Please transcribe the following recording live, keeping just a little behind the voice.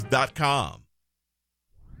SWAT.com.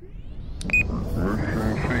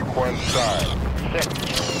 Mission sequence start.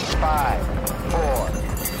 6, 5, 4,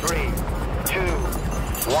 3, 2,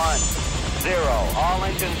 1, 0. All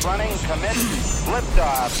engines running. Commit.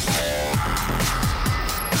 Liftoff.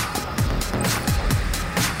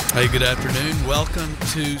 Hey, good afternoon. Welcome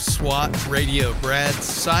to SWAT Radio. Brad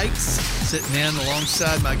Sykes sitting in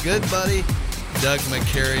alongside my good buddy, Doug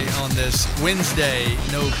McCary, on this Wednesday,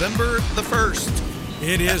 November the 1st.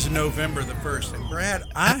 It is November the 1st. And Brad,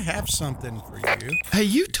 I have something for you. Hey,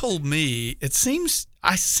 you told me,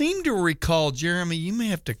 I seem to recall, Jeremy, you may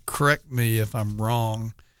have to correct me if I'm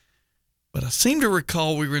wrong, but I seem to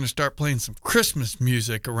recall we were going to start playing some Christmas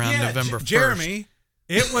music around November 1st. Jeremy,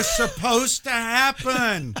 it was supposed to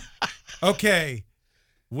happen. Okay.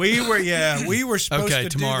 We were supposed to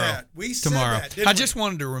tomorrow. do that. We said tomorrow. that, didn't I we? just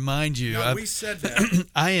wanted to remind you. No, we said that.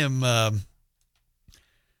 I am,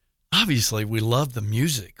 obviously, we love the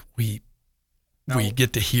music we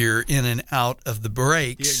get to hear in and out of the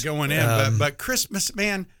breaks. Yeah, going in. But Christmas,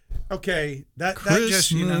 man, okay. That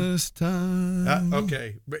just, you know. Christmas time.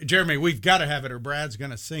 Okay. Jeremy, we've got to have it or Brad's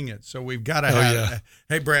going to sing it. So we've got to have it.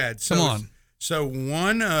 Hey, Brad. So, come on. So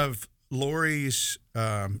one of Lori's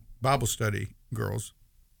Bible study girls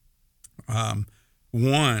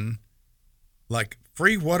won like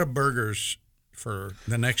free Whataburgers for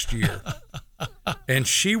the next year. And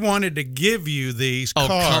she wanted to give you these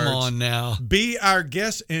cards. Oh, come on now. Be our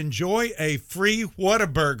guest. Enjoy a free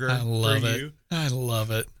Whataburger I love for it. you. I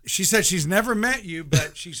love it. She said she's never met you,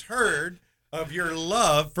 but she's heard of your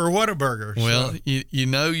love for Whataburger. Well, so. you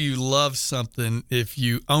know you love something if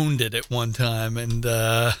you owned it at one time. And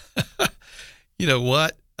you know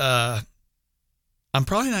what? I'm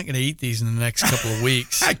probably not going to eat these in the next couple of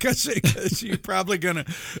weeks. Because you're probably going to.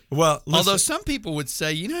 Well, listen. Although some people would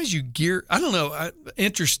say, you know, as you gear, I don't know, I'm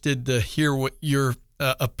interested to hear what your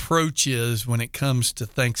approach is when it comes to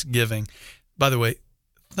Thanksgiving. By the way,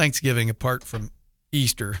 Thanksgiving, apart from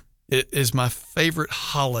Easter, it is my favorite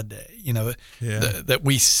holiday, you know, that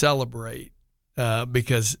we celebrate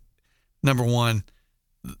because, number one,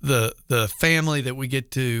 the family that we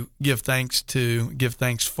get to give thanks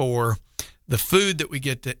for, the food that we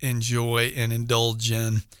get to enjoy and indulge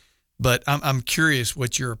in. But I'm curious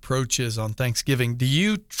what your approach is on Thanksgiving. Do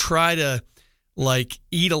you try to like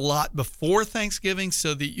eat a lot before Thanksgiving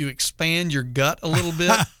so that you expand your gut a little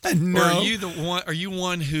bit? No. Or are you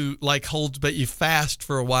one who like holds but you fast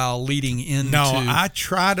for a while leading into? No, I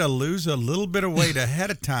try to lose a little bit of weight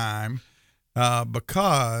ahead of time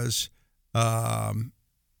because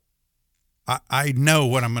I know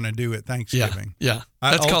what I'm going to do at Thanksgiving. Yeah.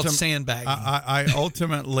 That's called sandbagging. I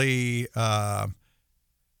ultimately, I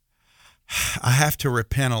have to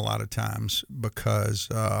repent a lot of times because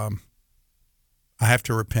I have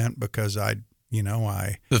to repent because the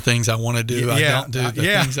things I want to do, I don't do. The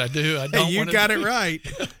things I do, I don't. You got it right.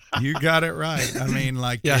 You got it right. I mean,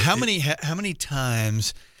 like, how many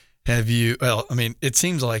times have you? Well, I mean, it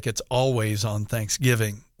seems like it's always on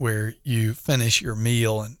Thanksgiving where you finish your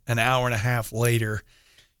meal and an hour and a half later,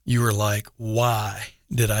 you were like, "Why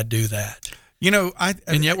did I do that?" You know,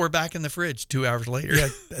 and yet we're back in the fridge 2 hours later. Yeah,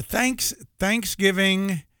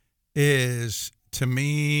 Thanksgiving is to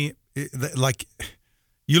me like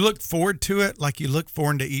you look forward to it, like you look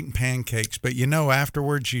forward to eating pancakes, but you know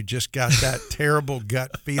afterwards you just got that terrible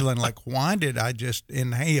gut feeling like, why did I just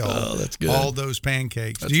inhale all those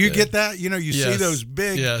pancakes? Do you get that? You know, you see those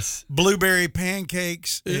big blueberry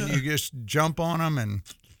pancakes and you just jump on them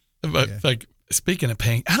like speaking of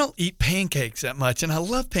pancakes, I don't eat pancakes that much, and I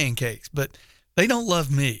love pancakes, but they don't love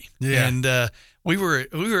me. Yeah. And we were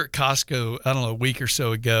at Costco, I don't know, a week or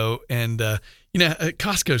so ago, and you know,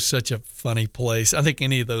 Costco's such a funny place. I think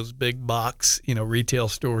any of those big box, you know, retail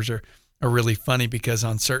stores are really funny because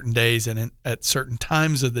on certain days and at certain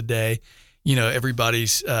times of the day, you know,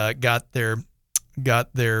 everybody's got their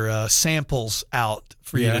samples out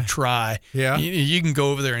for you to try. Yeah. You can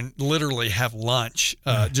go over there and literally have lunch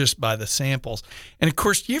just by the samples. And of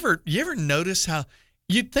course, you ever notice how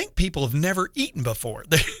you'd think people have never eaten before?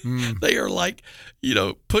 They are like, you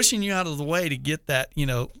know, pushing you out of the way to get that, you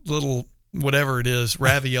know, little whatever it is,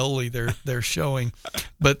 ravioli they're showing.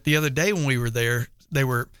 But the other day when we were there, they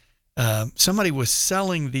were somebody was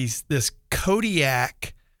selling this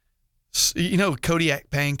Kodiak. You know Kodiak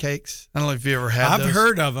pancakes? I don't know if you ever had those. I've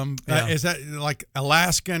heard of them. Yeah. Is that like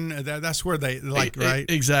Alaskan? That's where they like, right?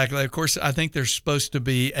 Exactly. Of course, I think there's supposed to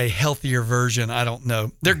be a healthier version. I don't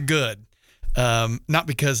know. They're good. Not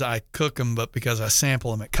because I cook them, but because I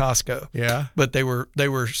sample them at Costco. Yeah. But they were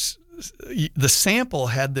the sample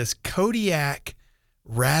had this Kodiak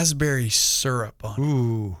raspberry syrup on it.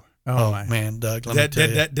 Ooh. Oh my. man, Doug, let me tell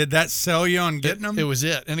you. Did that sell you on getting them? It was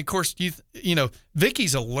it. And of course, you know,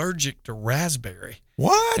 Vicky's allergic to raspberry.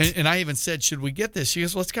 What? And I even said, should we get this? She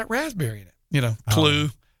goes, well, it's got raspberry in it. You know, clue.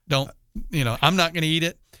 Don't, you know, I'm not going to eat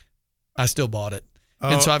it. I still bought it.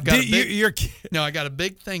 And so I've got I got a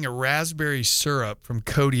big thing of raspberry syrup from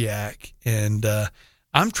Kodiak, and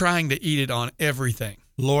I'm trying to eat it on everything.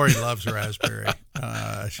 Lori loves raspberry.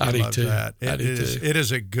 She loves that. It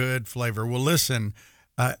is a good flavor. Well, listen,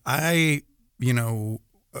 you know,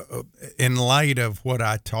 in light of what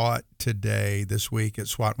I taught today, this week at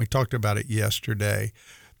SWAT, we talked about it yesterday.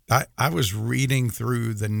 I was reading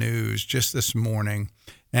through the news just this morning,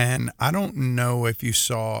 and I don't know if you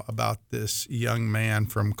saw about this young man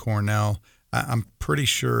from Cornell. I'm pretty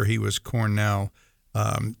sure he was Cornell,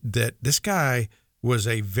 that this guy was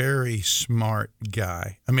a very smart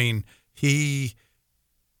guy. I mean, he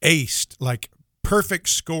aced, like, perfect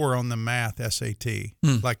score on the math SAT.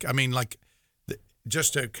 Like, I mean, like,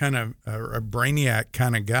 just a kind of a brainiac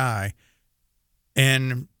kind of guy.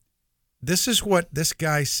 And this is what this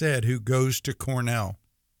guy said, who goes to Cornell.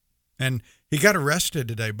 And he got arrested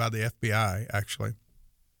today by the FBI, actually.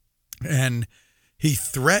 And he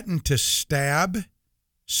threatened to slit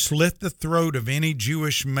the throat of any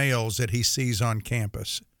Jewish males that he sees on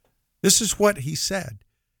campus. This is what he said.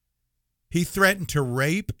 He threatened to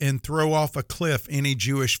rape and throw off a cliff any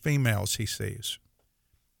Jewish females he sees,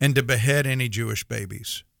 and to behead any Jewish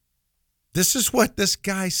babies. This is what this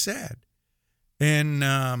guy said. And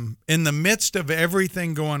in the midst of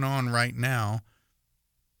everything going on right now,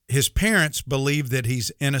 his parents believe that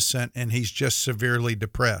he's innocent and he's just severely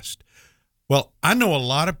depressed. Well, I know a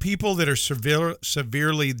lot of people that are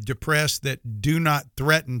severely depressed that do not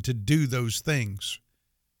threaten to do those things.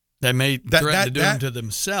 They may threaten to do them to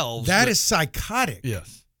themselves. That is psychotic.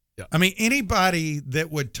 Yes. Yeah. I mean, anybody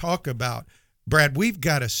that would talk about, Brad, we've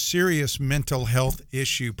got a serious mental health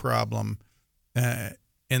issue problem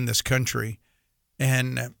in this country,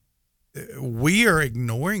 and we are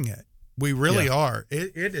ignoring it. We really are.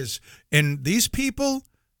 It is. And these people,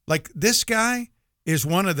 like this guy, is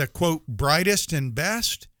one of the, quote, brightest and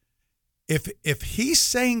best. If he's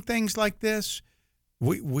saying things like this,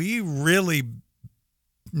 we really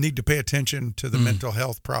need to pay attention to the mental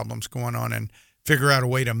health problems going on and figure out a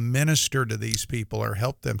way to minister to these people or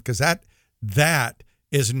help them, because that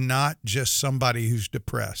is not just somebody who's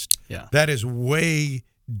depressed. Yeah. That is way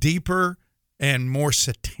deeper and more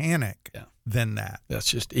satanic than that.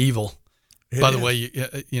 That's just evil. By the way,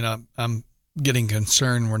 you know, I'm getting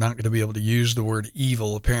concerned we're not going to be able to use the word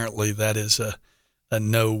evil. Apparently that is a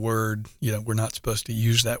no word. You know, we're not supposed to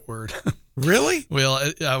use that word. Really? Well,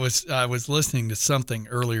 I was listening to something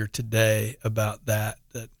earlier today about that,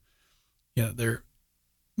 you know, they're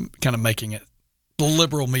kind of making it, the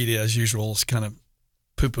liberal media as usual is kind of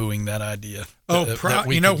poo-pooing that idea.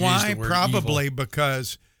 You know why? Probably evil.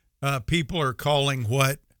 Because people are calling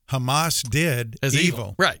what Hamas did as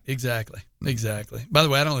evil. Right, exactly. By the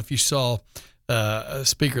way, I don't know if you saw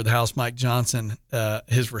Speaker of the House Mike Johnson,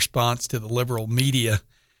 his response to the liberal media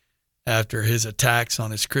after his attacks on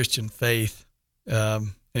his Christian faith.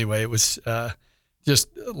 Anyway, it was just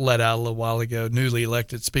let out a little while ago. Newly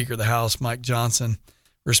elected Speaker of the House Mike Johnson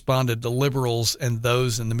responded to liberals and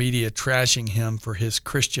those in the media trashing him for his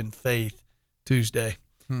Christian faith Tuesday.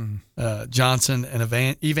 Johnson,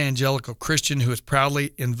 an evangelical Christian who has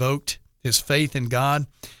proudly invoked his faith in God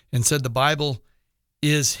and said the Bible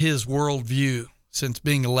is his worldview since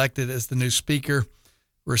being elected as the new speaker,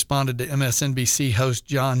 responded to MSNBC host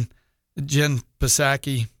Jen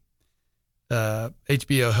Psaki,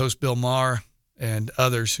 HBO host Bill Maher, and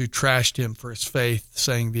others who trashed him for his faith,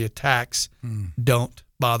 saying the attacks don't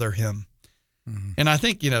bother him. And I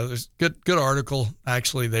think, you know, there's good article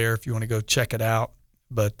actually there if you want to go check it out.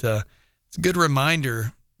 But it's a good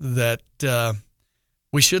reminder that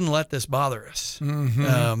we shouldn't let this bother us.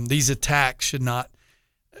 These attacks should not.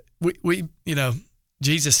 We you know,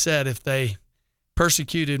 Jesus said, if they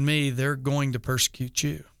persecuted me, they're going to persecute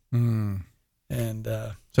you. And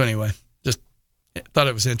so anyway, just thought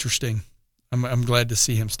it was interesting. I'm glad to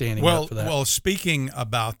see him standing up for that. Well, speaking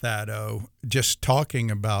about that, just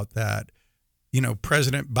talking about that, you know,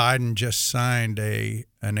 President Biden just signed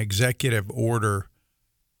an executive order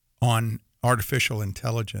on artificial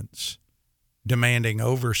intelligence, demanding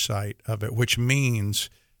oversight of it, which means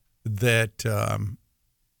that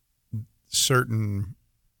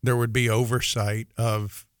there would be oversight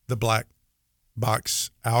of the black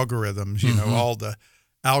box algorithms, you know, all the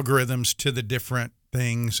algorithms to the different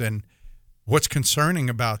things. And what's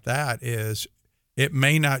concerning about that is it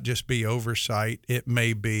may not just be oversight, it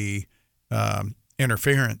may be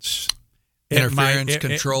interference. Interference,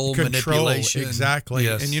 control, manipulation. Exactly.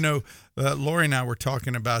 Yes. And, Lori and I were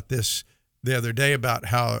talking about this the other day about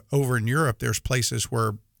how over in Europe, there's places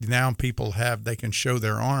where now people they can show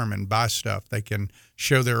their arm and buy stuff. They can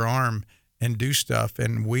show their arm and do stuff.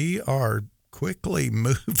 And we are quickly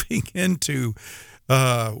moving into,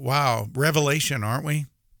 revelation, aren't we?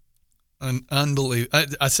 Unbelievable.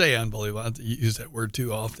 I say unbelievable. I use that word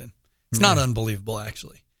too often. It's not unbelievable,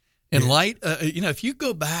 actually. In light, if you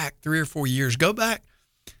go back 3 or 4 years, go back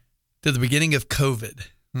to the beginning of COVID,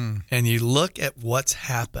 and you look at what's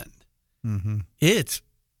happened, it's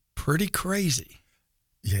pretty crazy.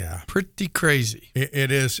 Yeah. Pretty crazy.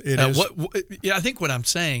 It is. It is. I think what I'm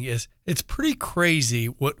saying is it's pretty crazy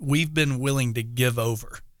what we've been willing to give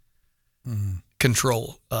over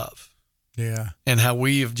control of. Yeah. And how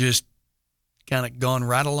we have just kind of gone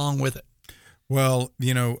right along with it. Well,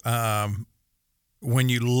 when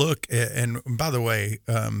you look at, and by the way,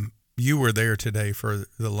 you were there today for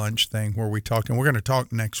the lunch thing where we talked, and we're going to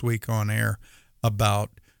talk next week on air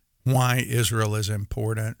about why Israel is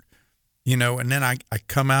important, and then I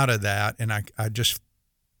come out of that and I just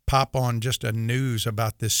pop on just a news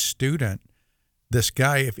about this student, this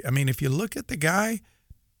guy. If you look at the guy,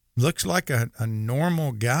 looks like a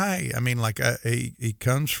normal guy. He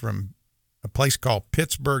comes from a place called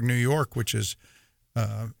Pittsburgh, New York, which is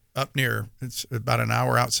up near, it's about an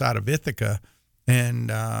hour outside of Ithaca.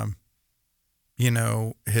 And, I'm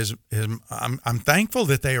thankful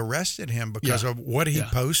that they arrested him because of what he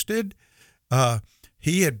posted.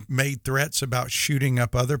 He had made threats about shooting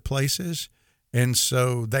up other places. And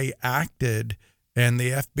so they acted, and the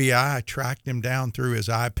FBI tracked him down through his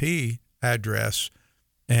IP address.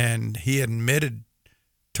 And he admitted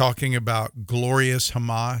talking about glorious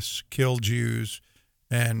Hamas, kill Jews,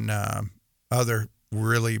 and other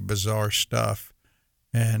really bizarre stuff.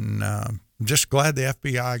 And I'm just glad the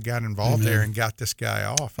FBI got involved there and got this guy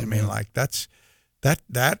off.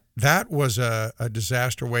 That was a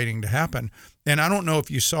disaster waiting to happen. And I don't know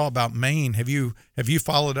if you saw about Maine. Have you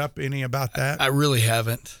followed up any about that? I really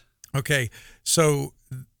haven't. Okay, so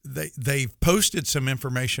they posted some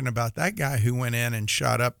information about that guy who went in and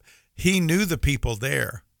shot up. He knew the people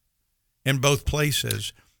there in both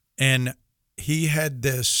places, and he had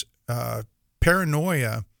this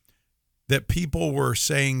paranoia that people were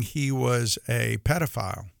saying he was a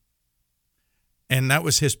pedophile, and that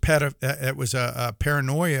was his it was a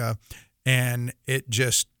paranoia, and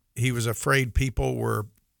he was afraid people were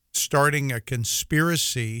starting a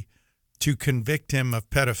conspiracy to convict him of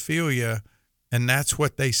pedophilia, and that's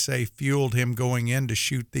what they say fueled him going in to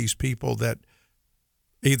shoot these people that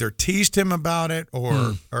either teased him about it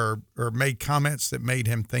or made comments that made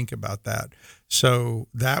him think about that. So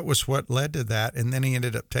that was what led to that, and then he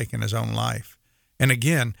ended up taking his own life. And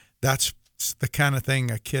again, that's the kind of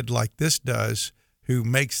thing a kid like this does who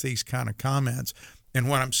makes these kind of comments. And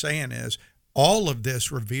what I'm saying is all of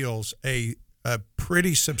this reveals a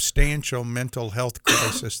pretty substantial mental health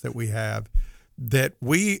crisis that we have, that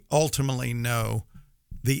we ultimately know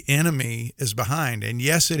the enemy is behind. And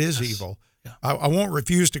yes, it is evil. Yeah. I won't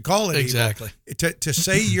refuse to call it exactly evil. To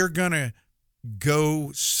say you're going to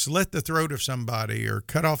go slit the throat of somebody or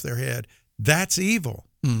cut off their head, that's evil.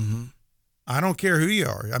 Mm-hmm. I don't care who you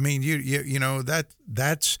are. I mean,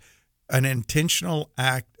 that's an intentional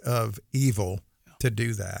act of evil to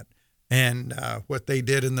do that. And what they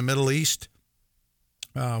did in the Middle East,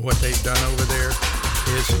 what they've done over there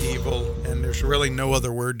is evil, and there's really no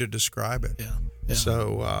other word to describe it. Yeah.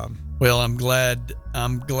 So, well, I'm glad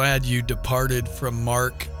you departed from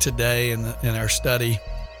Mark today in our study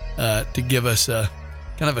to give us a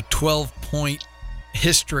kind of a 12-point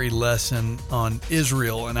history lesson on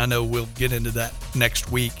Israel, and I know we'll get into that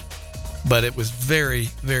next week. But it was very,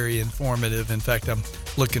 very informative. In fact, I'm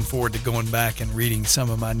looking forward to going back and reading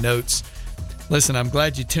some of my notes. Listen, I'm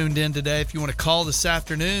glad you tuned in today. If you want to call this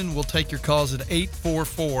afternoon, we'll take your calls at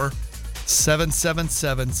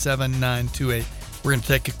 844-777-7928. We're going to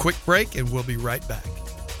take a quick break, and we'll be right back.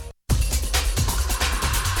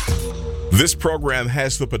 This program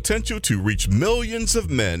has the potential to reach millions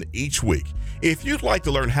of men each week. If you'd like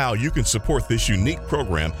to learn how you can support this unique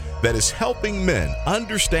program that is helping men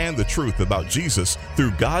understand the truth about Jesus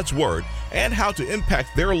through God's Word and how to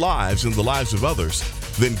impact their lives and the lives of others,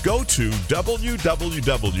 then go to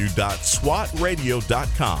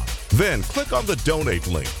www.swatradio.com. Then click on the donate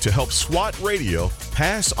link to help SWAT Radio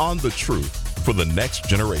pass on the truth for the next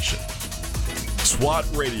generation. SWAT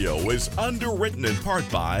Radio is underwritten in part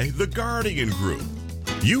by The Guardian Group.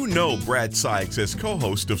 You know Brad Sykes as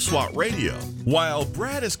co-host of SWAT Radio. While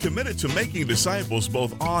Brad is committed to making disciples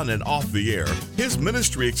both on and off the air, his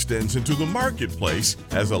ministry extends into the marketplace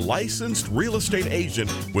as a licensed real estate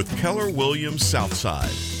agent with Keller Williams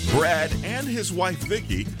Southside. Brad and his wife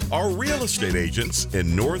Vicki are real estate agents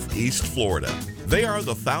in Northeast Florida. They are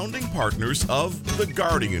the founding partners of the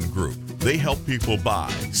Guardian Group. They help people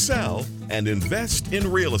buy, sell, and invest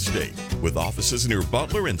in real estate with offices near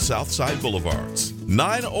Butler and Southside Boulevards.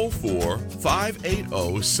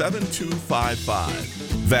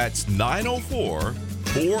 904-580-7255. That's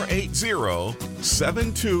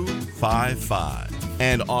 904-480-7255.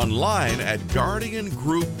 And online at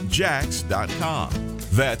GuardianGroupJax.com.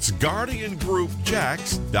 That's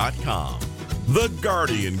GuardianGroupJax.com. The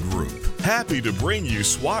Guardian Group. Happy to bring you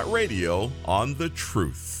SWAT Radio on the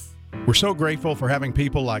Truth. We're so grateful for having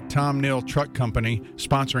people like Tom Neal Truck Company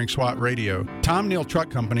sponsoring SWAT Radio. Tom Neal Truck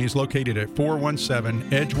Company is located at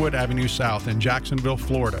 417 Edgewood Avenue South in Jacksonville,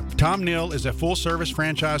 Florida. Tom Neal is a full-service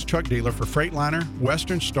franchise truck dealer for Freightliner,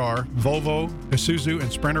 Western Star, Volvo, Isuzu, and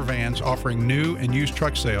Sprinter vans, offering new and used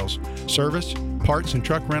truck sales, service, parts, and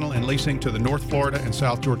truck rental and leasing to the North Florida and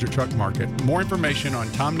South Georgia truck market. More information on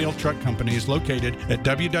Tom Neal Truck Company is located at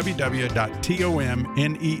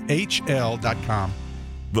www.tomnehl.com.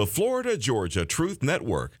 The Florida Georgia Truth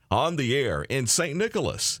Network, on the air in St.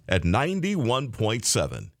 Nicholas at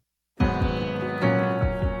 91.7.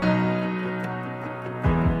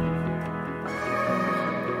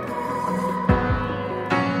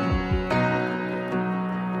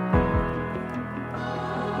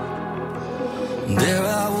 There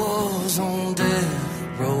I was on death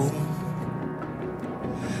row,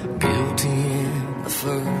 guilty in the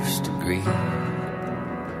first degree.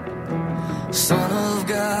 Son of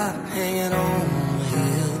God hanging on a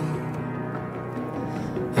hill.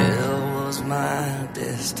 Hell was my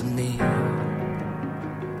destiny.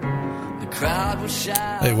 The crowd was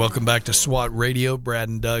shy. Hey, welcome back to SWAT Radio. Brad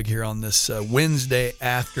and Doug here on this Wednesday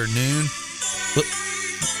afternoon. Look.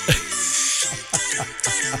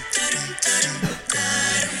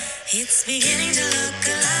 It's beginning to look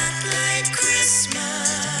a lot like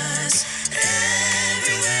Christmas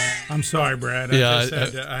everywhere. I'm sorry, Brad.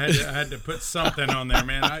 I had to put something on there,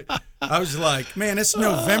 man. I was like, man, it's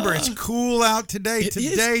November. It's cool out today.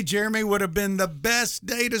 Today, Jeremy, would have been the best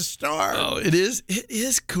day to start. Oh, it is. It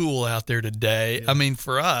is cool out there today. Yeah. I mean,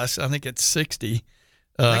 for us, I think it's 60.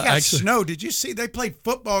 They got snow. Did you see they played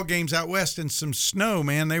football games out west in some snow,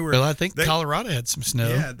 man? Well, I think Colorado had some snow.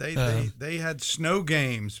 Yeah, they had snow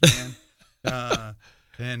games, man.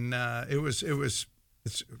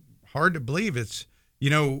 It's hard to believe. It's,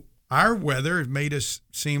 our weather made us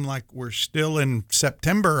seem like we're still in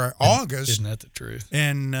September or August. Isn't that the truth?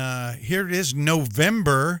 And here it is,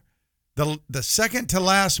 November, the second to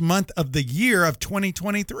last month of the year of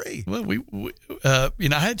 2023. Well, we I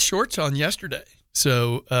had shorts on yesterday.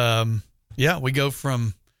 So, we go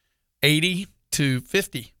from 80 to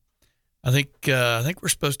 50. I think we're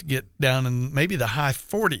supposed to get down in maybe the high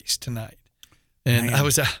 40s tonight. And man. I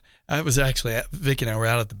was actually, Vic and I were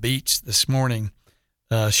out at the beach this morning,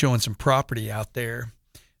 showing some property out there.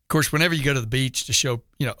 Of course, whenever you go to the beach to show,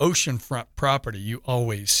 oceanfront property, you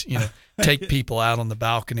always, take people out on the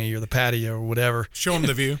balcony or the patio or whatever. Show them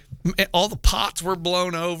the view. All the pots were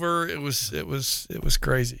blown over. It was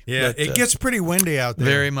crazy. Yeah, but, it gets pretty windy out there.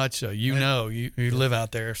 Very much so. You live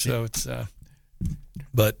out there, so it's.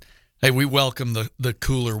 But hey, we welcome the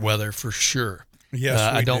cooler weather for sure. Yes,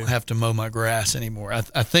 I don't have to mow my grass anymore. I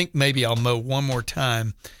think maybe I'll mow one more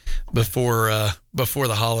time before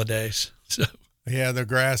the holidays. So. Yeah, the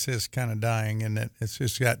grass is kind of dying, and it's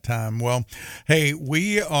just got time. Well, hey,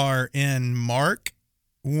 we are in Mark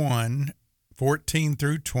 1:14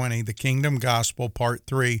 through 20, the Kingdom Gospel, Part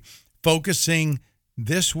 3, focusing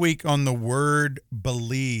this week on the word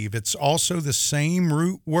believe. It's also the same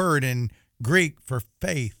root word in Greek for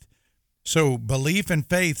faith. So belief and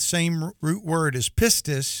faith, same root word as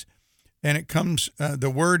pistis, and it comes, the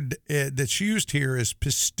word that's used here is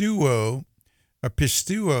pistuo, or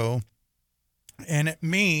pistuo, and it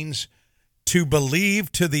means to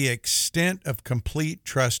believe to the extent of complete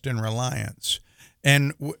trust and reliance.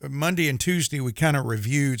 And Monday and Tuesday we kind of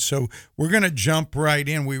reviewed, so we're going to jump right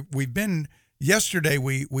in. We've been yesterday.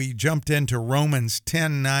 We jumped into Romans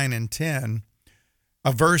 10:9 and 10,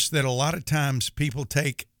 a verse that a lot of times people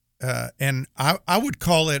take, and I would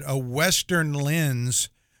call it a Western lens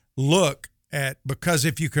look at, because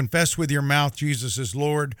if you confess with your mouth Jesus is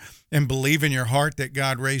Lord and believe in your heart that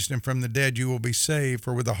God raised him from the dead, you will be saved.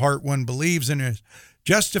 For with the heart one believes and is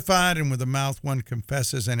justified, and with the mouth one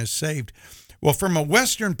confesses and is saved. Well, from a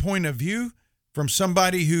Western point of view, from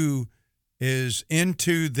somebody who is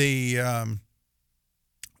into the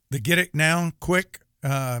get it now quick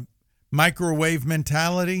microwave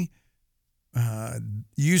mentality.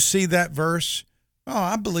 You see that verse? Oh,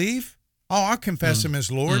 I believe. Oh, I'll confess him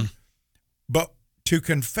as Lord. But to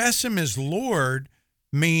confess him as Lord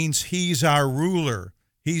means he's our ruler.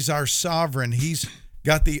 He's our sovereign. He's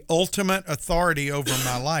got the ultimate authority over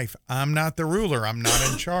my life. I'm not the ruler. I'm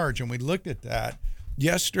not in charge. And we looked at that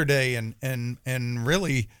yesterday and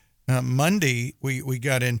really Monday we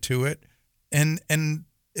got into it. And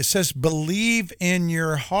it says, believe in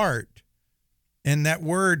your heart. And that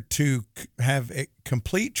word, to have a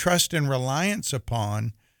complete trust and reliance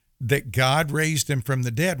upon that God raised him from the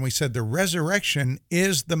dead. And we said the resurrection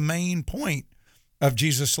is the main point of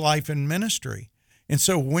Jesus' life and ministry. And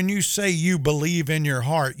so when you say you believe in your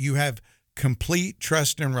heart, you have complete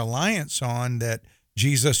trust and reliance on that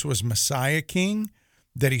Jesus was Messiah King,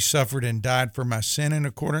 that he suffered and died for my sin in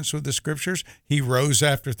accordance with the scriptures. He rose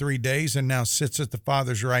after 3 days and now sits at the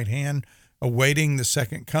Father's right hand, awaiting the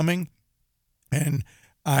second coming. And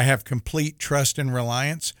I have complete trust and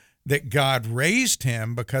reliance that God raised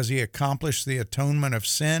him because he accomplished the atonement of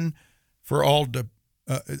sin for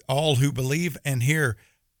all who believe. And hear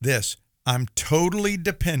this, I'm totally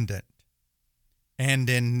dependent and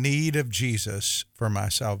in need of Jesus for my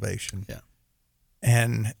salvation. Yeah.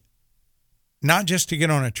 And not just to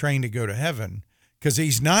get on a train to go to heaven, because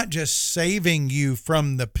he's not just saving you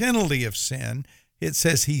from the penalty of sin. It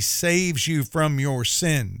says he saves you from your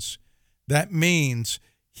sins. That means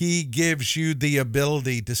he gives you the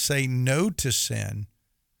ability to say no to sin.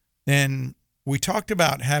 And we talked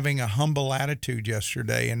about having a humble attitude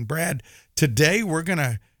yesterday. And Brad, today we're going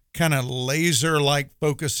to kind of laser-like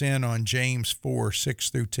focus in on James 4, 6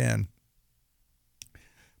 through 10.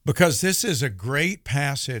 Because this is a great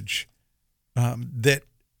passage that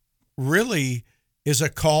really is a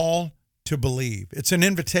call to believe. It's an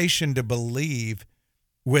invitation to believe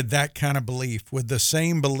with that kind of belief, with the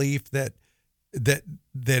same belief that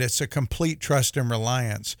it's a complete trust and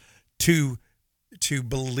reliance to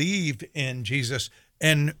believe in Jesus.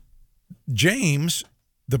 And James,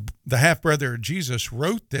 the half brother of Jesus,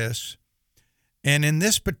 wrote this, and in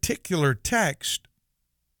this particular text,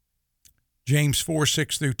 James 4,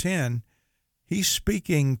 6 through 10, he's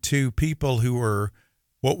speaking to people who are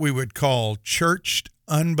what we would call churched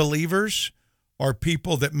unbelievers, or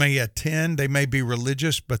people that may attend, they may be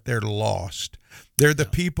religious, but they're lost. They're the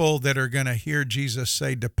people that are going to hear Jesus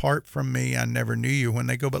say, depart from me, I never knew you, when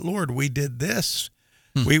they go, but Lord, we did this.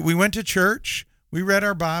 We went to church, we read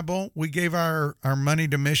our Bible, we gave our money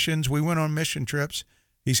to missions, we went on mission trips.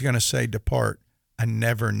 He's going to say, depart, I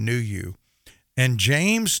never knew you. And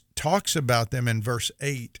James talks about them in verse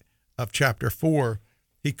 8 of chapter 4.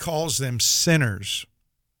 He calls them sinners.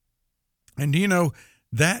 And you know,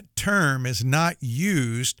 that term is not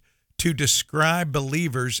used to describe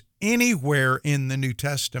believers anywhere in the New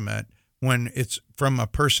Testament when it's from a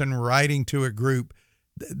person writing to a group.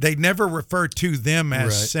 They never refer to them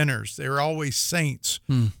as sinners. They're always saints,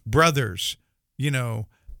 brothers,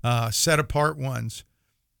 set apart ones.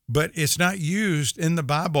 But it's not used in the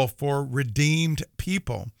Bible for redeemed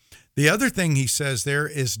people. The other thing he says there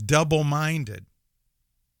is double-minded.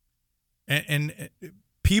 And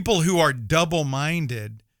people who are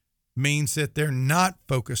double-minded means that they're not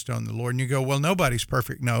focused on the Lord. And you go, well, nobody's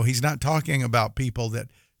perfect. No, he's not talking about people that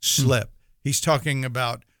slip. He's talking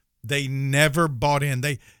about they never bought in.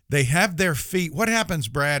 They have their feet. What happens,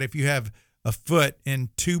 Brad, if you have a foot in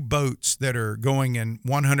two boats that are going in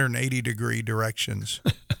 180-degree directions?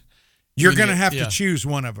 You're going to have to choose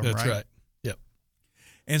one of them, right? That's right. Yep.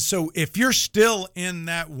 And so if you're still in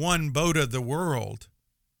that one boat of the world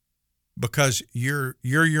because you're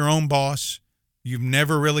your own boss, you've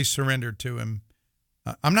never really surrendered to him.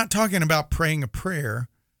 I'm not talking about praying a prayer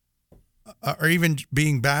or even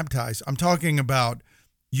being baptized. I'm talking about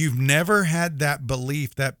you've never had that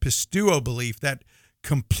belief, that pisteuo belief, that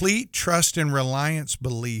complete trust and reliance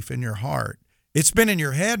belief in your heart. It's been in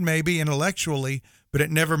your head maybe intellectually, but it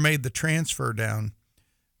never made the transfer down.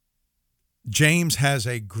 James has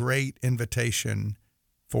a great invitation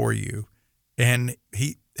for you. And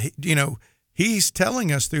he's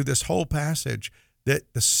telling us through this whole passage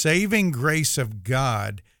that the saving grace of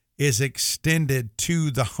God is extended to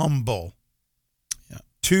the humble. Yeah.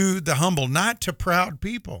 To the humble, not to proud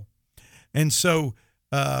people. And so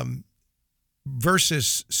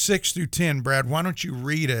verses 6 through 10, Brad, why don't you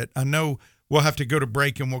read it? I know we'll have to go to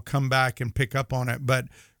break and we'll come back and pick up on it, but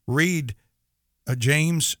read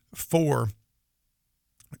James 4,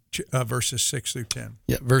 verses 6 through 10.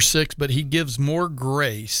 Yeah, verse 6, but he gives more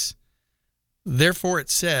grace. Therefore it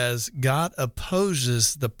says, God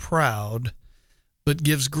opposes the proud, but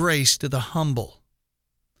gives grace to the humble.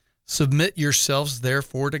 Submit yourselves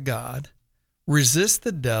therefore to God. Resist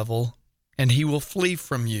the devil, and he will flee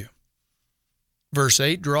from you. Verse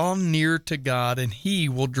 8, draw near to God, and he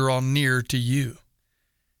will draw near to you.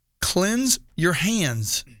 Cleanse your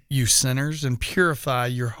hands, you sinners, and purify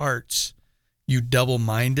your hearts, you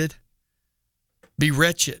double-minded. Be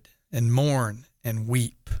wretched, and mourn, and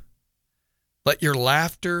weep. Let your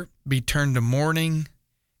laughter be turned to mourning,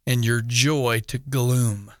 and your joy to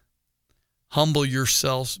gloom. Humble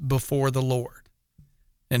yourselves before the Lord,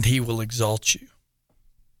 and he will exalt you.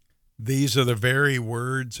 These are the very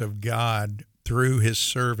words of God through his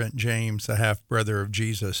servant James, the half-brother of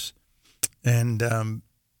Jesus. And,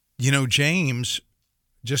 James,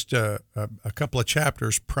 just a couple of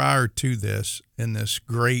chapters prior to this, in this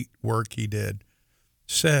great work he did,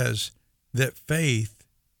 says that faith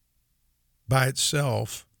by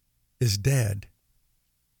itself is dead.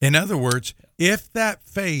 In other words, if that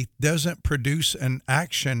faith doesn't produce an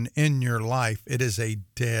action in your life, it is a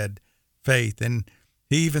dead faith. And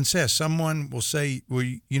he even says, someone will say, well,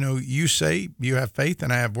 you say you have faith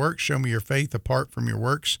and I have works. Show me your faith apart from your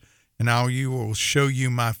works, and you will show you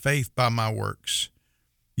my faith by my works.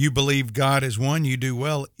 You believe God is one, you do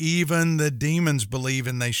well. Even the demons believe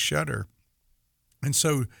and they shudder. And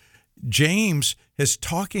so James is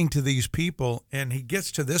talking to these people, and he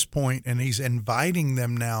gets to this point, and he's inviting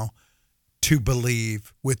them now to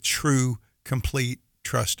believe with true, complete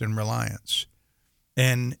trust and reliance.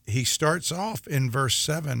 And he starts off in verse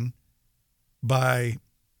 7 by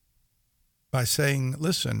saying,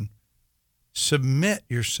 listen, submit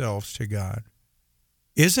yourselves to God.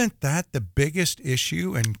 Isn't that the biggest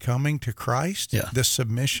issue in coming to Christ? Yeah. The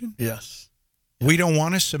submission? Yes. We don't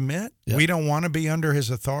want to submit. Yeah. We don't want to be under his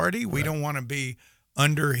authority. We don't want to be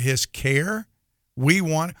under his care. We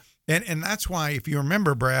want, and that's why, if you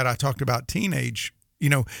remember, Brad, I talked about teenage,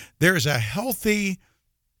 there's a healthy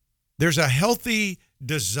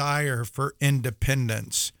desire for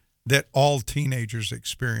independence that all teenagers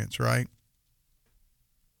experience, right?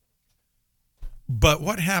 But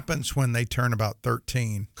what happens when they turn about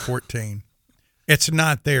 13, 14? It's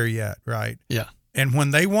not there yet, right? Yeah. And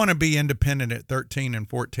when they want to be independent at 13 and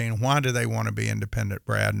 14, why do they want to be independent,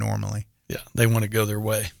 Brad, normally? Yeah, they want to go their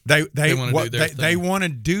way. They want to do their thing. They want to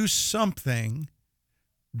do something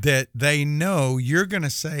that they know you're going to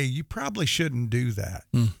say, you probably shouldn't do that.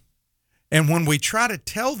 Mm. And when we try to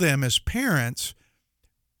tell them as parents,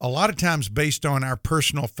 a lot of times based on our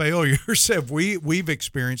personal failures that we've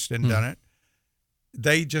experienced and done it,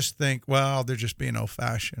 they just think, well, they're just being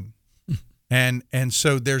old-fashioned. And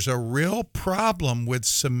so there's a real problem with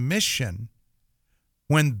submission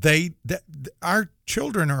when our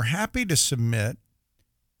children are happy to submit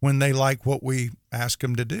when they like what we ask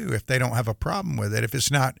them to do, if they don't have a problem with it, if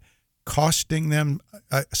it's not costing them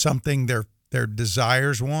something their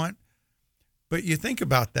desires want. But you think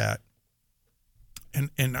about that,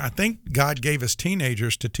 and I think God gave us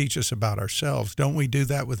teenagers to teach us about ourselves. Don't we do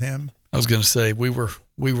that with him? I was going to say, we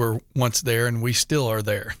were once there, and we still are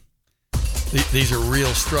there. These are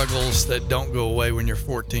real struggles that don't go away when you're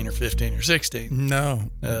 14 or 15 or 16.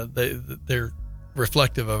 No. They're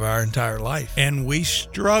reflective of our entire life. And we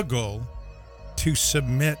struggle to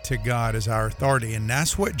submit to God as our authority. And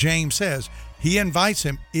that's what James says. He invites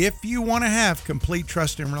him, if you want to have complete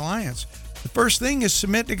trust and reliance, the first thing is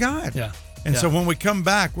submit to God. Yeah. And so when we come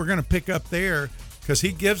back, we're going to pick up there, because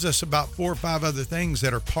he gives us about 4 or 5 other things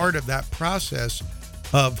that are part of that process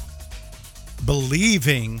of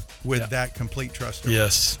believing with that complete trust.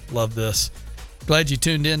 Yes, love this. Glad you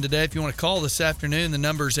tuned in today. If you want to call this afternoon, the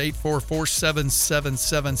number is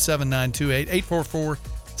 844-777-7928,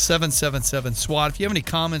 844-777-SWAT. If you have any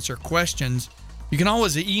comments or questions, you can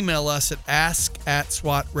always email us at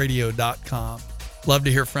ask@swatradio.com. Love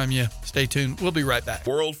to hear from you. Stay tuned. We'll be right back.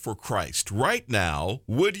 World for Christ right now,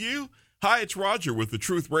 would you? Hi, it's Roger with the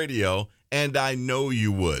Truth Radio, and I know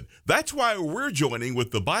you would. That's why we're joining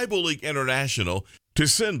with the Bible League International to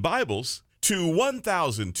send Bibles to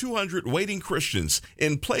 1,200 waiting Christians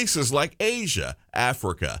in places like Asia,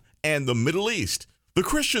 Africa, and the Middle East. The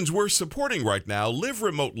Christians we're supporting right now live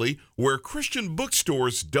remotely where Christian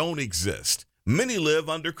bookstores don't exist. Many live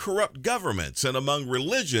under corrupt governments and among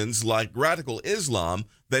religions like radical Islam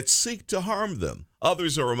that seek to harm them.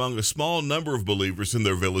 Others are among a small number of believers in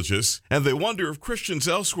their villages, and they wonder if Christians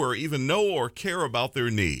elsewhere even know or care about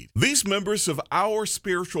their need. These members of our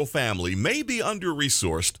spiritual family may be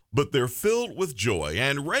under-resourced, but they're filled with joy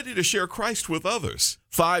and ready to share Christ with others.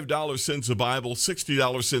 $5 sends a Bible,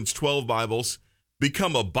 $60 sends 12 Bibles.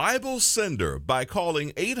 Become a Bible sender by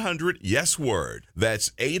calling 800-YES-WORD.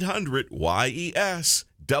 That's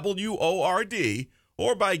 800-YES-WORD,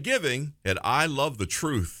 or by giving at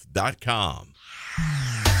ilovethetruth.com.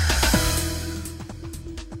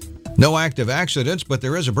 No active accidents, but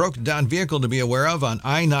there is a broken down vehicle to be aware of on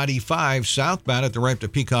I-95 southbound at the ramp to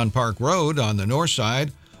Pecan Park Road on the north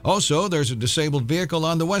side. Also, there's a disabled vehicle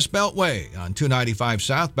on the West Beltway on 295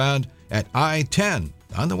 southbound at I-10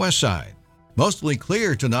 on the west side. Mostly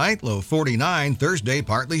clear tonight, low 49. Thursday,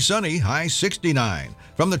 partly sunny, high 69.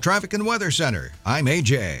 From the Traffic and Weather Center, I'm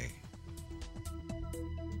AJ.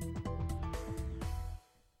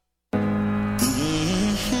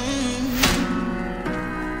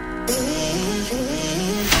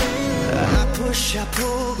 I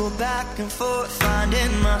pull, go back and forth,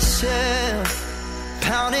 finding myself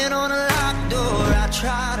pounding on a locked door. I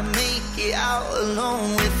try to make it out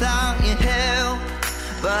alone without your help,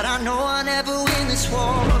 but I know I'll never win this war.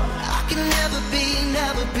 I can never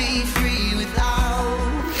be free without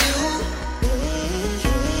you.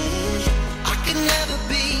 I can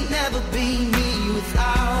never be me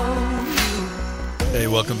without you. Hey,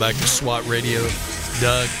 welcome back to SWAT Radio.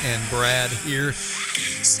 Doug and Brad here.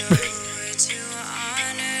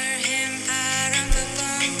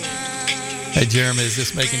 Hey, Jeremy, is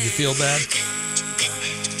this making you feel bad?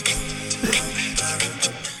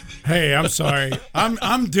 Hey, I'm sorry.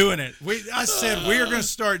 I'm doing it. I said we are going to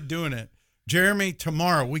start doing it. Jeremy,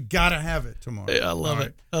 tomorrow. We got to have it tomorrow. Yeah, I love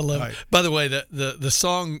it. I love it. By the way, the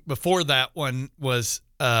song before that one was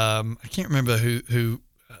I can't remember who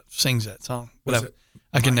sings that song. But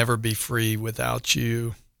I can never be free without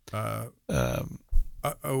you. Was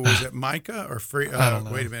it Micah or Free? I don't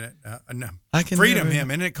know. Wait a minute. No. Freedom Hymn.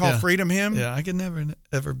 Isn't it called Freedom Hymn? Yeah, I can never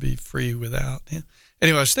ever be free without him.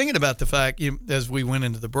 Anyway, I was thinking about the fact, as we went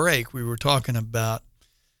into the break, we were talking about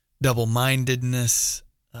double-mindedness,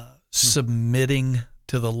 submitting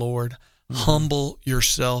to the Lord, humble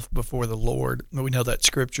yourself before the Lord. We know that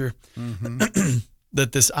scripture,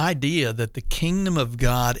 that this idea that the kingdom of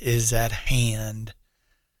God is at hand.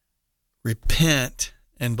 Repent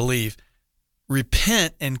and believe.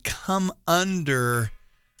 Repent and come under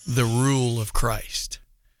the rule of Christ.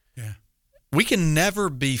 Yeah. We can never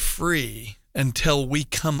be free until we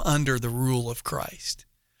come under the rule of Christ.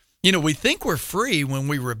 We think we're free when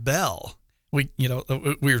we rebel. We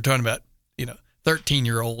were talking about,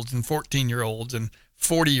 13-year-olds and 14-year-olds and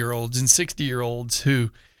 40-year-olds and 60-year-olds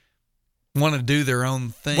who want to do their own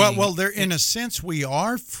thing. Well, they're in a sense we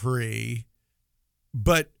are free,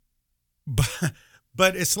 but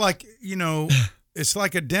it's like, it's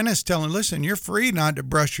like a dentist telling, listen, you're free not to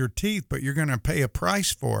brush your teeth, but you're going to pay a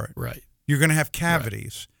price for it. Right. You're going to have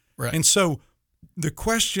cavities. Right. And so the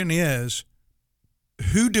question is,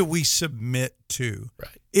 who do we submit to?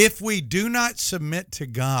 Right. If we do not submit to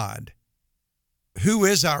God, who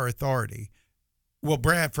is our authority? Well,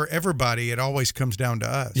 Brad, for everybody, it always comes down to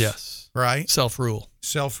us. Yes. Right? Self-rule.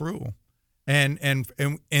 And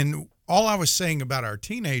all I was saying about our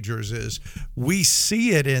teenagers is we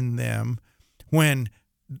see it in them when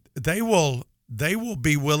they will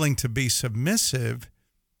be willing to be submissive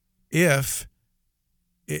if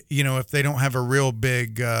they don't have a real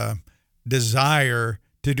big desire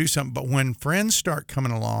to do something. But when friends start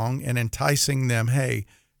coming along and enticing them, hey,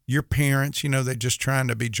 your parents, they're just trying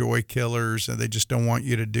to be joy killers and they just don't want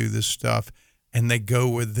you to do this stuff, and they go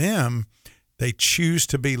with them, they choose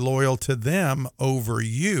to be loyal to them over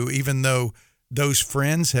you, even though those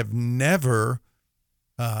friends have never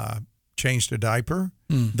changed a diaper.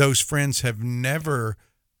 Those friends have never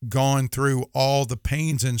gone through all the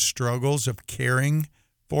pains and struggles of caring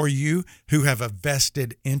for you, who have a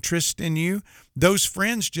vested interest in you. Those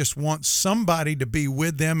friends just want somebody to be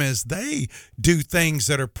with them as they do things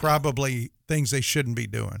that are probably things they shouldn't be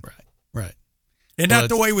doing. Right. Isn't that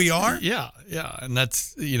the way we are? Yeah. And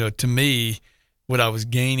that's, to me, what I was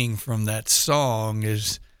gaining from that song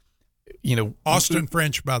is, Austin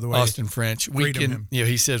French, by the way. Austin French.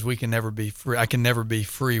 He says we can never be free. I can never be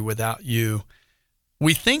free without you.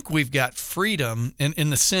 We think we've got freedom in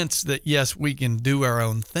the sense that, yes, we can do our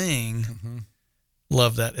own thing. Mm-hmm.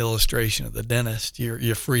 Love that illustration of the dentist.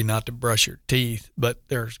 You're free not to brush your teeth, but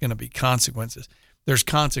there's going to be consequences. There's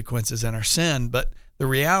consequences in our sin, but the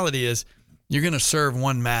reality is you're going to serve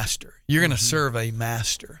one master. You're going to serve a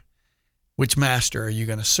master. Which master are you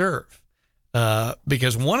going to serve?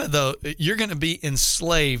 Because one of those, you're going to be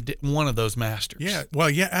enslaved to one of those masters. Yeah, well,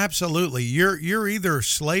 yeah, absolutely. You're either a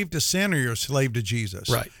slave to sin or you're a slave to Jesus.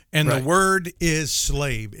 Right. And the word is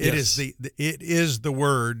slave. It is the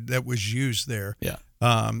word that was used there. Yeah.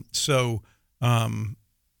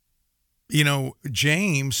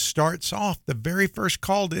 James starts off, the very first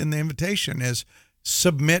call in the invitation is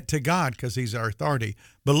submit to God because he's our authority.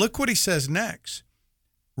 But look what he says next.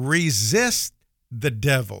 Resist the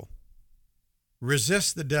devil.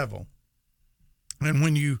 Resist the devil. And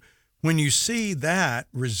when you see that,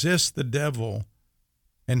 resist the devil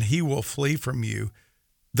and he will flee from you.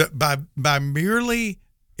 By merely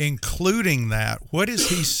including that, what is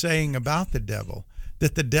he saying about the devil?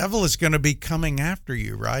 That the devil is going to be coming after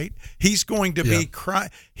you, right? He's going to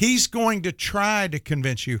he's going to try to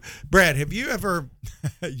convince you. Brad, have you ever,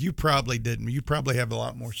 you probably didn't, you probably have a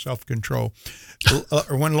lot more self-control.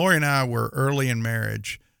 When Lori and I were early in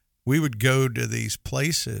marriage, we would go to these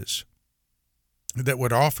places that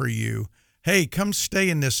would offer you, hey, come stay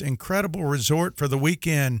in this incredible resort for the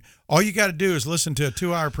weekend. All you got to do is listen to a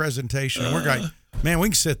 2-hour presentation. And we're like, man, we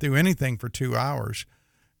can sit through anything for 2 hours.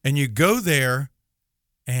 And you go there,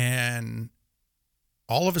 and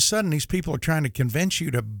all of a sudden, these people are trying to convince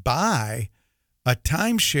you to buy a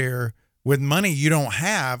timeshare with money you don't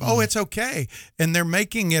have. Oh, it's okay. And they're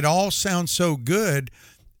making it all sound so good.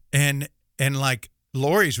 And like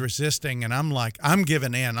Lori's resisting, and I'm like, I'm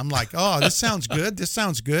giving in. I'm like, oh, this sounds good. This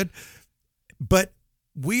sounds good. But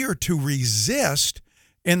we are to resist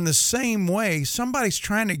in the same way. Somebody's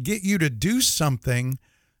trying to get you to do something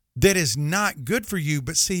that is not good for you.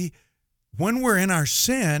 But see, when we're in our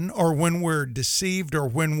sin, or when we're deceived, or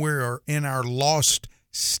when we're in our lost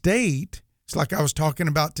state, it's like I was talking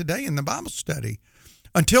about today in the Bible study.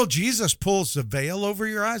 Until Jesus pulls the veil over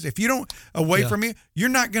your eyes, if you don't away from you, you're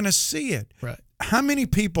not going to see it. Right. How many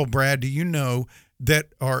people, Brad, do you know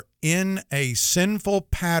that are in a sinful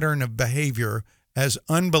pattern of behavior as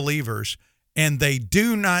unbelievers, and they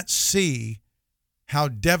do not see how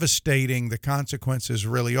devastating the consequences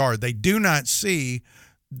really are? They do not see.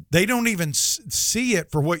 They don't even see it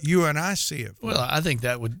for what you and I see it for. Well, I think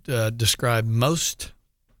that would describe most,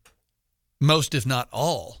 if not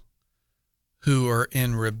all, who are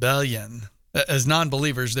in rebellion. As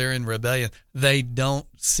non-believers, they're in rebellion. They don't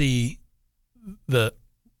see the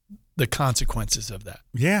consequences of that.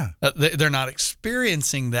 Yeah. They're not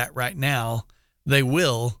experiencing that right now. They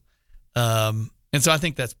will. And so I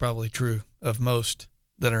think that's probably true of most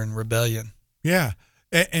that are in rebellion. Yeah.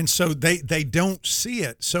 And so they don't see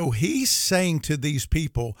it. So he's saying to these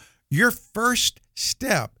people, your first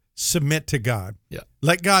step, submit to God. Yeah.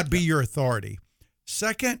 Let God be your authority.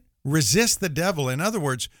 Second, resist the devil. In other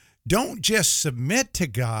words, don't just submit to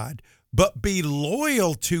God, but be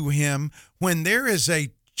loyal to him when there is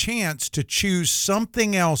a chance to choose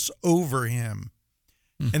something else over him.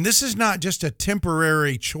 And this is not just a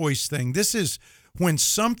temporary choice thing. This is when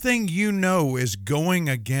something is going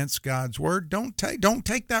against God's word. Don't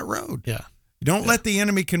take that road. Yeah. Don't let the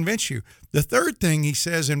enemy convince you. The third thing he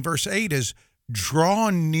says in verse 8 is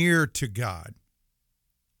draw near to God.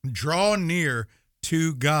 Draw near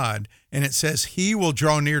to God. And it says he will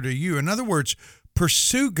draw near to you. In other words,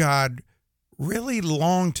 pursue God, really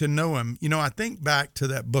long to know him. I think back to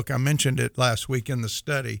that book. I mentioned it last week in the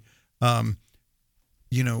study.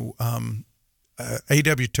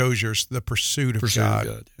 A.W. Tozer's The Pursuit of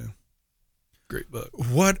God. Yeah. Great book.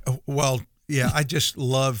 I just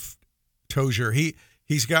love Tozer.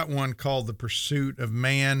 He's got one called The Pursuit of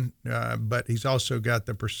Man, but he's also got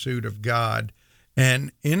The Pursuit of God.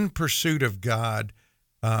 And in Pursuit of God,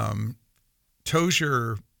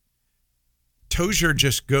 Tozer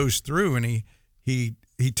just goes through, and he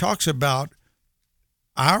talks about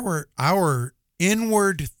our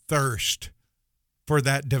inward thirst for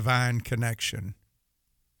that divine connection.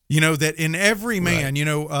 That in every man,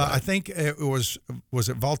 I think it was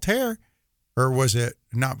it Voltaire, or was it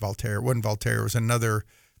not Voltaire? It wasn't Voltaire. It was another,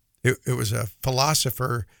 it was a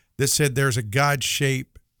philosopher that said there's a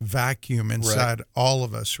God-shaped vacuum inside all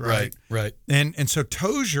of us, right? Right. And so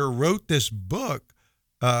Tozer wrote this book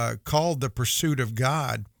called The Pursuit of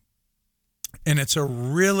God. And it's a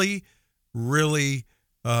really, really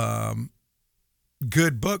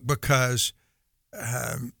good book because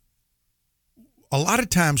a lot of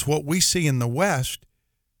times what we see in the West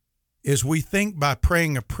is we think by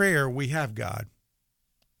praying a prayer we have God.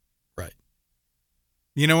 Right.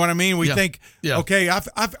 You know what I mean? We think, okay,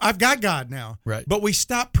 I've got God now. Right. But we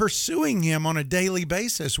stop pursuing him on a daily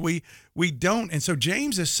basis. We don't. And so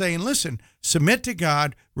James is saying, listen, submit to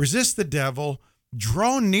God, resist the devil,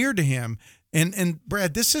 draw near to him. And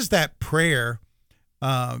Brad, this is that prayer.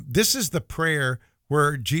 This is the prayer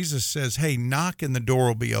where Jesus says, hey, knock and the door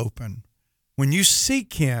will be open. When you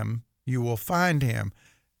seek him, you will find him.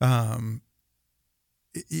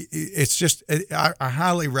 It's just, I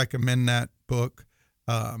highly recommend that book.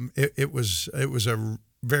 It was a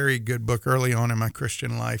very good book early on in my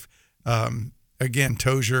Christian life. Again,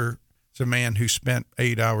 Tozier is a man who spent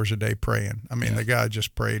 8 hours a day praying. I mean, the guy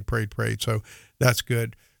just prayed. So that's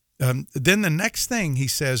good. Then the next thing he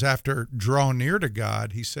says after draw near to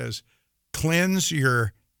God, he says, cleanse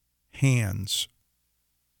your hands.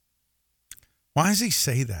 Why does he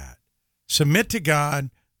say that? Submit to God,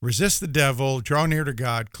 resist the devil, draw near to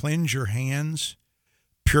God, cleanse your hands,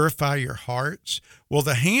 purify your hearts. Well,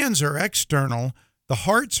 the hands are external, the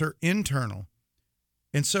hearts are internal.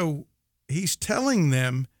 And so he's telling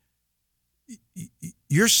them,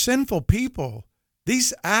 you're sinful people.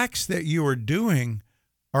 These acts that you are doing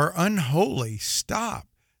are unholy. Stop.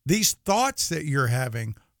 These thoughts that you're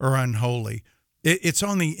having are unholy. It's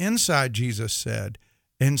on the inside, Jesus said.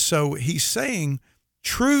 And so he's saying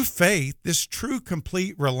true faith, this true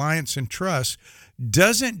complete reliance and trust,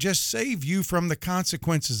 doesn't just save you from the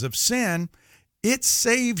consequences of sin, it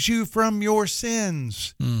saves you from your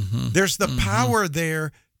sins. Mm-hmm. There's the power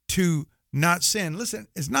there to not sin. Listen,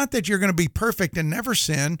 it's not that you're going to be perfect and never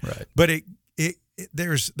sin, right, but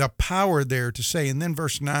there's the power there to say. And then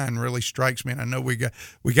verse 9 really strikes me, and I know we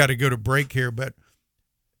got to go to break here, but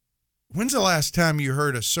when's the last time you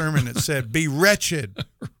heard a sermon that said, be wretched,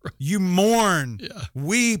 you mourn,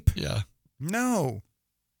 weep? Yeah. No.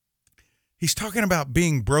 He's talking about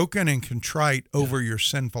being broken and contrite over your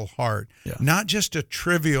sinful heart, not just a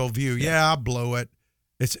trivial view. Yeah, I blow it.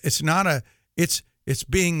 It's not it's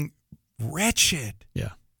being wretched. Yeah.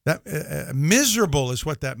 That miserable is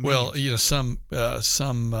what that means. Well,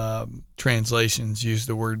 some translations use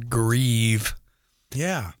the word grieve.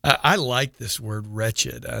 Yeah. I like this word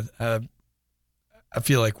wretched. I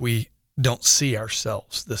feel like we don't see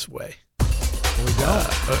ourselves this way. We don't.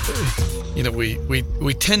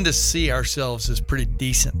 We tend to see ourselves as pretty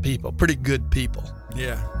decent people, pretty good people.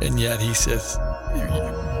 Yeah. And yet he says,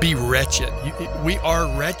 be wretched. We are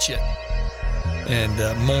wretched. And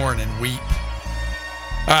mourn and weep.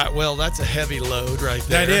 All right, well, that's a heavy load right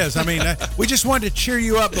there. That is. I mean, we just wanted to cheer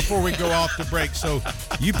you up before we go off the break. So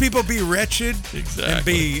you people be wretched and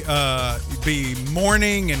be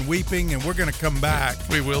mourning and weeping, and we're going to come back.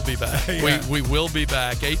 We will be back. Yeah. We will be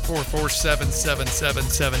back.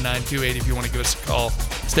 844-777-7928 if you want to give us a call.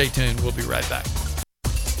 Stay tuned. We'll be right back.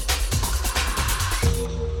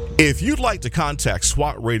 If you'd like to contact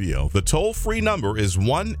SWAT Radio, the toll-free number is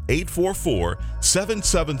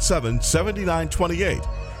 1-844-777-7928.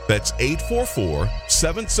 That's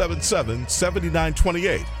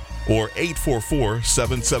 844-777-7928 or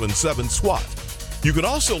 844-777-SWAT. You can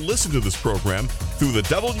also listen to this program through the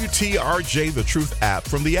WTRJ The Truth app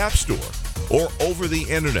from the App Store or over the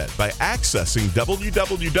internet by accessing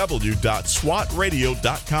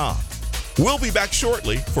www.swatradio.com. We'll be back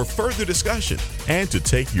shortly for further discussion and to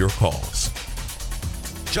take your calls.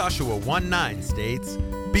 Joshua 1:9 states,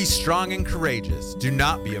 "Be strong and courageous. Do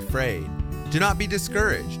not be afraid. Do not be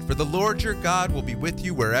discouraged, for the Lord your God will be with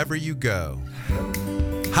you wherever you go."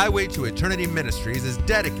 Highway to Eternity Ministries is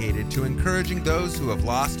dedicated to encouraging those who have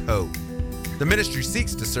lost hope. The ministry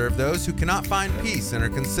seeks to serve those who cannot find peace and are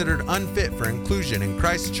considered unfit for inclusion in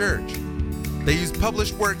Christ's church. They use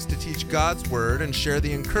published works to teach God's Word and share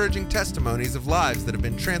the encouraging testimonies of lives that have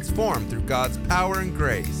been transformed through God's power and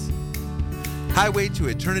grace. Highway to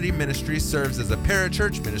Eternity Ministry serves as a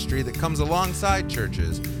parachurch ministry that comes alongside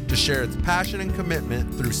churches to share its passion and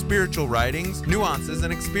commitment through spiritual writings, nuances,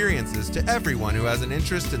 and experiences to everyone who has an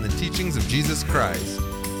interest in the teachings of Jesus Christ.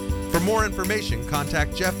 For more information,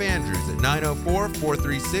 contact Jeff Andrews at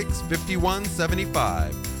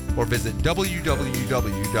 904-436-5175. or visit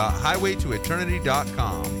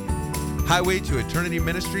www.highwaytoeternity.com. Highway to Eternity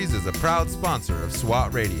Ministries is a proud sponsor of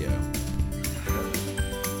SWAT Radio.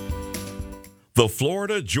 The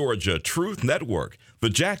Florida, Georgia Truth Network. The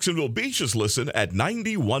Jacksonville Beaches listen at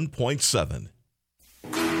 91.7.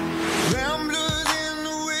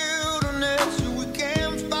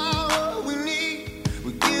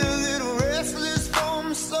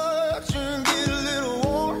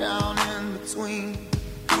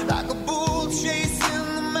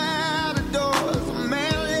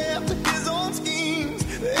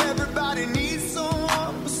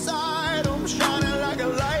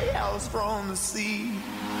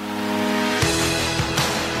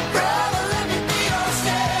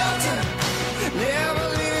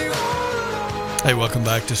 Hey, welcome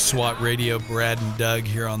back to SWAT Radio. Brad and Doug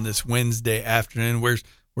here on this Wednesday afternoon. Where's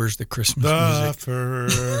the Christmas music?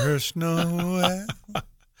 The first Noel.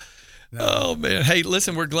 Oh, man. Hey,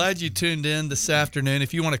 listen, we're glad you tuned in this afternoon.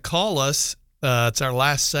 If you want to call us, it's our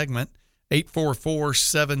last segment.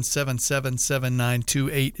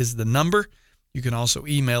 844-777-7928 is the number. You can also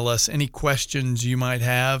email us any questions you might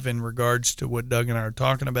have in regards to what Doug and I are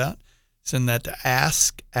talking about Send that to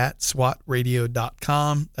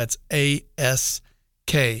ask@swatradio.com. That's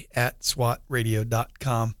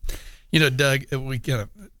ask@swatradio.com. You know, Doug, we kind of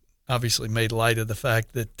obviously made light of the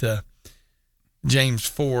fact that James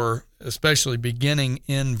 4, especially beginning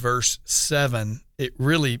in verse 7, it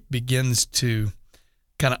really begins to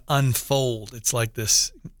kind of unfold. It's like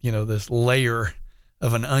this, you know, this layer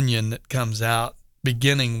of an onion that comes out,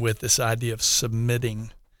 beginning with this idea of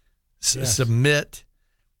submitting. Yes. Submit,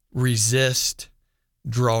 resist,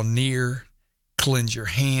 draw near, cleanse your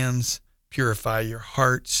hands, purify your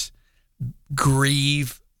hearts,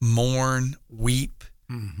 grieve, mourn, weep.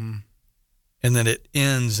 Mm-hmm. And then it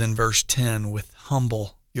ends in verse 10 with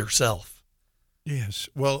humble yourself. Yes.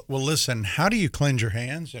 Well, listen, how do you cleanse your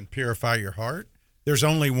hands and purify your heart? There's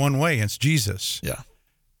only one way. It's Jesus. Yeah.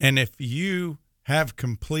 And if you have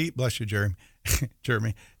complete, bless you, Jeremy,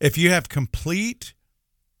 if you have complete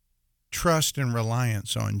trust and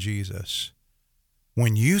reliance on Jesus,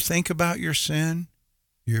 when you think about your sin,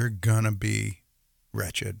 you're going to be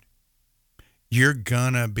wretched. You're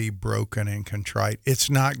going to be broken and contrite. It's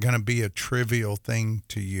not going to be a trivial thing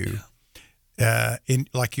to you. Yeah.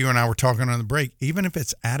 Like you and I were talking on the break, even if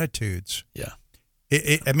it's attitudes. Yeah.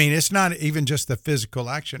 I mean, it's not even just the physical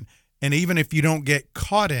action. And even if you don't get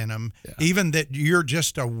caught in them, even that you're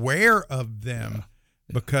just aware of them,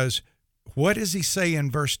 because what does he say in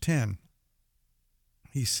verse 10?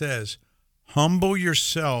 He says, humble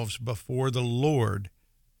yourselves before the Lord,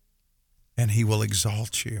 and he will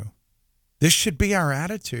exalt you. This should be our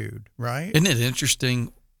attitude, right? Isn't it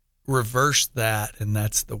interesting? Reverse that, and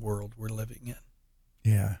that's the world we're living in.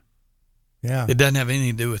 Yeah. Yeah. It doesn't have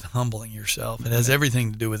anything to do with humbling yourself. It has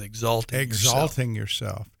everything to do with exalting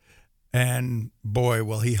yourself. And boy,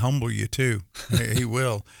 will he humble you too. He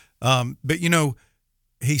will. But you know,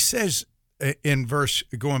 he says in verse,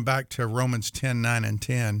 going back to Romans 10:9 and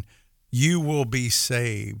 10, you will be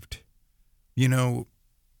saved. You know,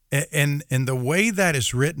 and the way that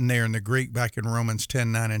is written there in the Greek back in Romans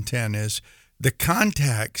 10:9 and 10 is the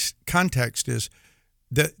context is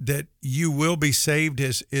that you will be saved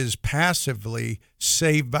is passively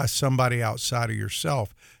saved by somebody outside of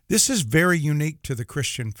yourself. This is very unique to the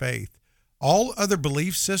Christian faith. All other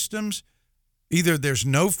belief systems, either there's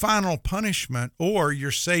no final punishment or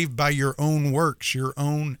you're saved by your own works, your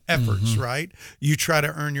own efforts, right? You try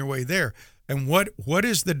to earn your way there. And what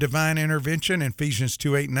is the divine intervention? Ephesians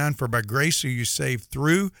 2:8-9, for by grace are you saved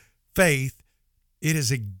through faith. It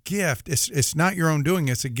is a gift. It's not your own doing.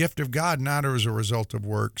 It's a gift of God, not as a result of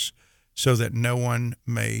works, so that no one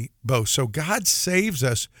may boast. So God saves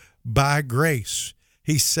us by grace.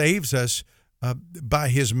 He saves us by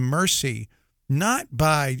his mercy, not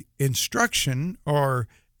by instruction or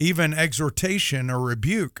even exhortation or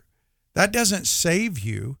rebuke. That doesn't save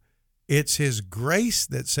you. It's his grace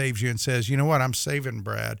that saves you and says, you know what, I'm saving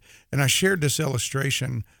Brad. And I shared this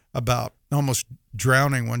illustration about almost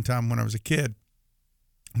drowning one time when I was a kid.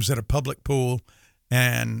 I was at a public pool,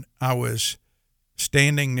 and I was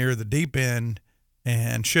standing near the deep end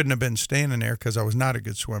and shouldn't have been standing there because I was not a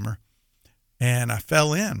good swimmer. And I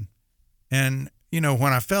fell in. And, you know,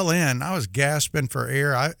 when I fell in, I was gasping for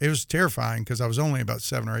air. It was terrifying because I was only about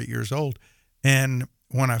 7 or 8 years old. And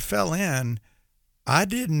when I fell in, I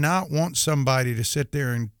did not want somebody to sit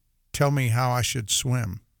there and tell me how I should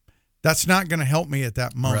swim. That's not going to help me at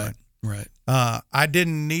that moment. Right. I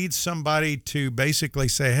didn't need somebody to basically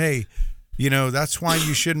say, hey, you know, that's why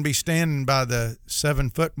you shouldn't be standing by the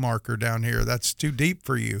 7-foot marker down here. That's too deep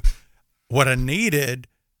for you. What I needed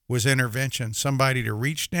was intervention, somebody to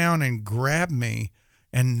reach down and grab me.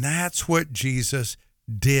 And that's what Jesus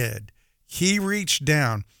did. He reached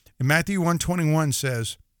down. And Matthew 1:21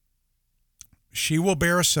 says, she will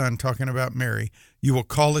bear a son, talking about Mary. You will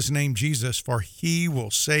call his name Jesus, for he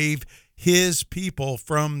will save his people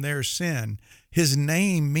from their sin. His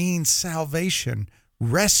name means salvation,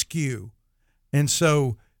 rescue. And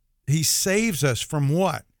so he saves us from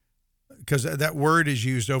what? Because that word is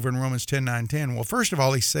used over in Romans 10:9-10. Well, first of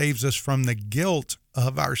all, he saves us from the guilt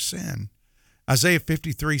of our sin. Isaiah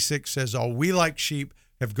 53:6 says, all we like sheep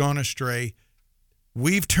have gone astray.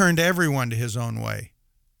 We've turned everyone to his own way.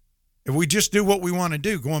 If we just do what we want to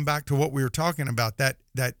do, going back to what we were talking about, that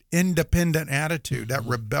independent attitude, that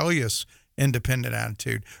rebellious independent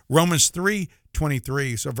attitude. Romans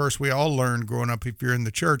 3:23, so a verse we all learned growing up if you're in the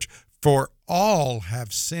church, for all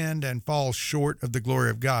have sinned and fall short of the glory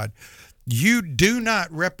of God. You do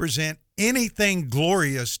not represent anything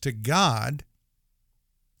glorious to God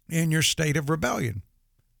in your state of rebellion.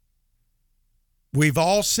 We've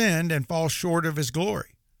all sinned and fall short of his glory.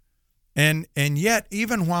 And yet,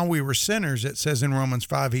 even while we were sinners, it says in Romans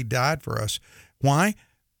 5, he died for us. Why?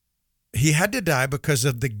 he had to die because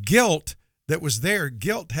of the guilt that was there.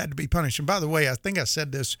 Guilt had to be punished. And by the way, I think I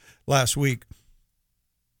said this last week.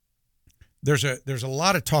 There's a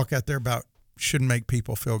lot of talk out there about should make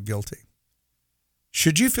people feel guilty.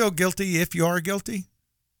 Should you feel guilty if you are guilty?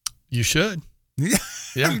 You should. Yeah.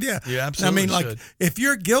 Yeah. You absolutely should. If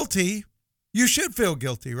you're guilty, you should feel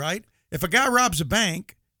guilty, right? If a guy robs a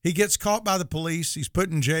bank, he gets caught by the police, he's put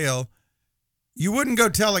in jail, you wouldn't go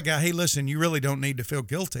tell a guy, hey, listen, you really don't need to feel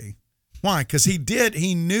guilty. Why? Because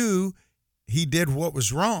he knew he did what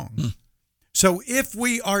was wrong. So if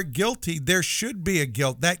we are guilty, there should be a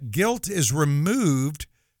guilt. That guilt is removed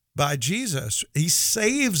by Jesus. He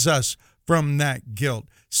saves us from that guilt.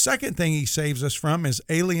 Second thing he saves us from is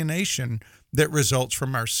alienation that results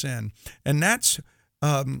from our sin. And that's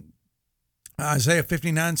Isaiah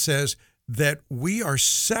 59 says that we are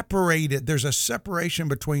separated. There's a separation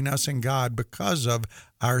between us and God because of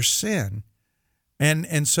our sin.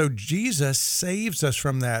 And so Jesus saves us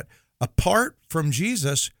from that. Apart from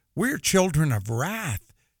Jesus, we're children of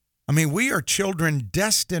wrath. I mean, we are children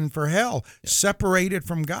destined for hell, separated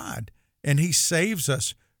from God. And he saves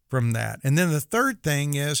us from that. And then the third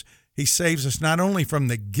thing is he saves us not only from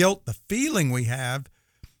the guilt, the feeling we have,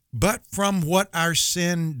 but from what our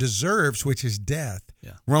sin deserves, which is death.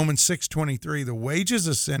 Yeah. Romans 6:23, the wages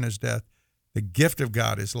of sin is death. The gift of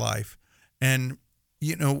God is life. And,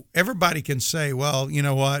 everybody can say, well, you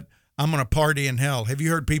know what? I'm going to party in hell. Have you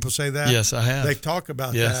heard people say that? Yes, I have. They talk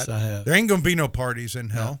about that. Yes, I have. There ain't going to be no parties in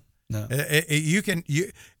hell. No.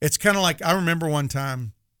 It's kind of like, I remember one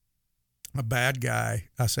time a bad guy,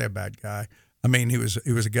 I say a bad guy, I mean, he was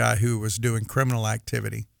a guy who was doing criminal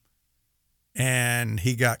activity, and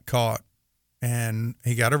he got caught and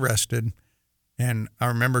he got arrested. And I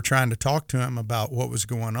remember trying to talk to him about what was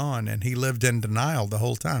going on, and he lived in denial the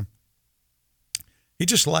whole time. He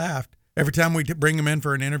just laughed. Every time we bring him in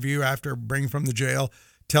for an interview after bring him from the jail,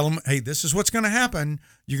 tell him, hey, this is what's going to happen.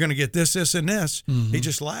 You're going to get this, this, and this. Mm-hmm. He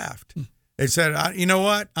just laughed. He said, you know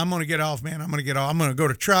what? I'm going to get off, man. I'm going to get off. I'm going to go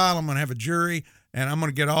to trial. I'm going to have a jury, and I'm going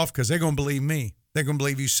to get off because they're going to believe me. They're going to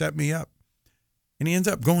believe you set me up. And he ends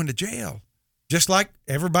up going to jail, just like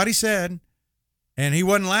everybody said. And he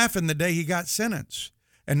wasn't laughing the day he got sentenced.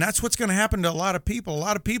 And that's what's going to happen to a lot of people. A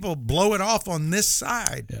lot of people blow it off on this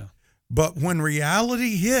side. Yeah. But when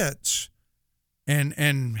reality hits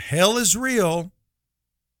and hell is real,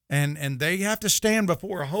 and they have to stand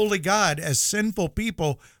before a holy God as sinful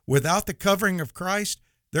people without the covering of Christ,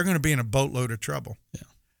 they're going to be in a boatload of trouble. Yeah.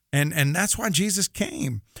 And that's why Jesus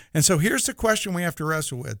came. And so here's the question we have to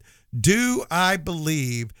wrestle with. Do I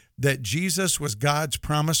believe that Jesus was God's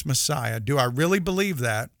promised Messiah? Do I really believe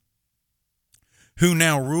that? Who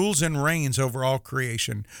now rules and reigns over all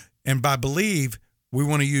creation. And by believe, we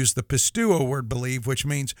want to use the pisteuo word believe, which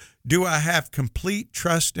means, do I have complete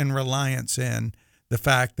trust and reliance in the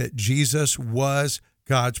fact that Jesus was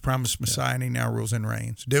God's promised Messiah and he now rules and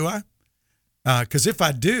reigns? Do I? Because if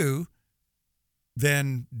I do,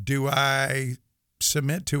 then do I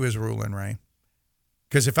submit to his rule and reign?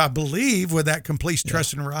 Because if I believe with that complete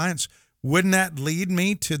trust and reliance, wouldn't that lead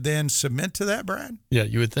me to then submit to that, Brad? Yeah,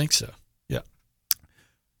 you would think so. Yeah.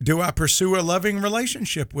 Do I pursue a loving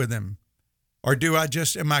relationship with him? Or do I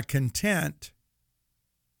am I content?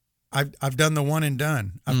 I've done the one and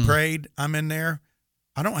done. I've prayed. I'm in there.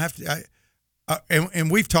 I don't have to.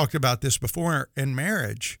 And we've talked about this before in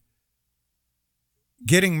marriage.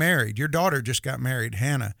 Getting married. Your daughter just got married,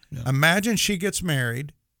 Hannah. Yeah. Imagine she gets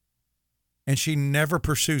married and she never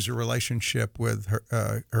pursues a relationship with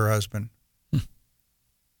her husband.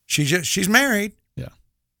 She's married. Yeah.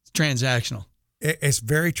 It's transactional. It's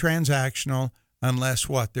very transactional unless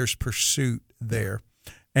what? There's pursuit there.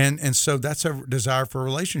 And so that's a desire for a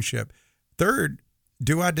relationship. Third,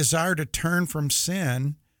 do I desire to turn from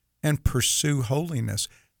sin and pursue holiness?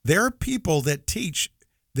 There are people that teach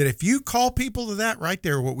that if you call people to that right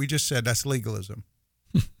there, what we just said, that's legalism.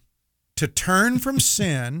 To turn from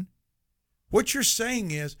sin, what you're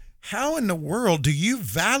saying is, how in the world do you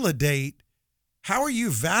validate, how are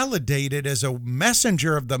you validated as a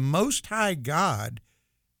messenger of the Most High God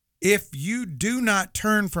if you do not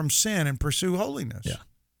turn from sin and pursue holiness? Yeah.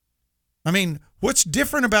 I mean, what's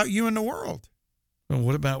different about you in the world? Well,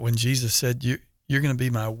 what about when Jesus said, you're going to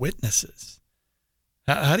be my witnesses?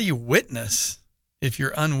 How do you witness if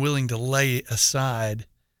you're unwilling to lay aside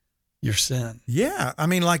your sin? Yeah. I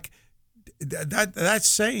mean, like that's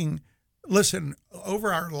saying, listen,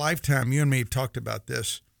 over our lifetime, you and me have talked about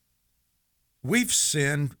this. We've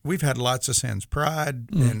sinned. We've had lots of sins, pride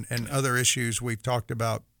and other issues we've talked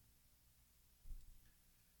about.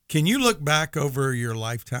 Can you look back over your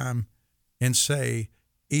lifetime and say,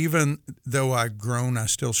 even though I've grown, I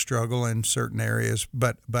still struggle in certain areas,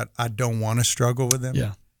 but I don't want to struggle with them.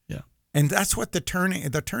 Yeah. And that's what the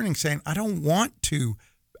turning saying, I don't want to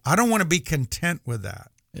be content with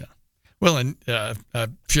that. Yeah. Well, and I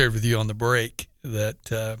shared with you on the break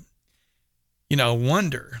that, I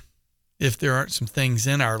wonder if there aren't some things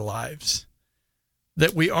in our lives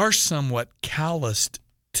that we are somewhat calloused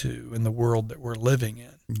to in the world that we're living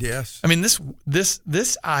in. Yes. I mean,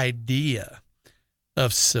 this idea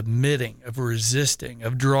of submitting, of resisting,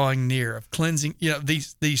 of drawing near, of cleansing,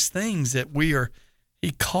 these things that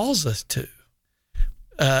he calls us to.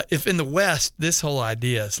 If in the West, this whole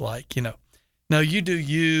idea is like, no, you do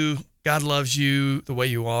you, God loves you the way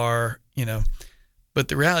you are, but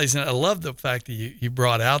the reality is, and I love the fact that you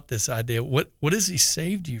brought out this idea. What has he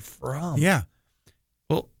saved you from? Yeah.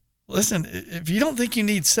 Well, listen, if you don't think you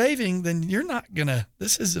need saving, then you're not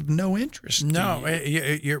this is of no interest No, to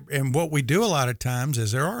you. And what we do a lot of times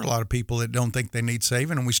is there are a lot of people that don't think they need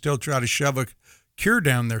saving, and we still try to shove a cure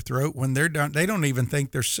down their throat when they don't even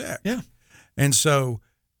think they're sick. Yeah. And so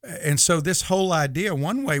this whole idea,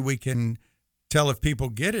 one way we can tell if people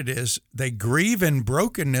get it is they grieve in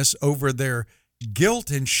brokenness over their guilt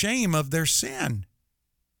and shame of their sin.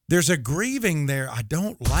 There's a grieving there. I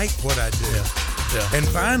don't like what I do. Yeah. And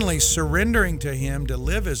finally, surrendering to him to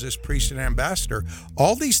live as his priest and ambassador.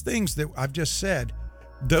 All these things that I've just said,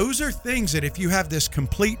 those are things that if you have this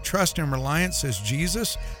complete trust and reliance as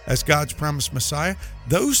Jesus, as God's promised Messiah,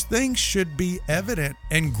 those things should be evident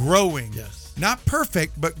and growing. Yes. Not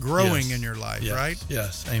perfect, but growing in your life, Yes. right?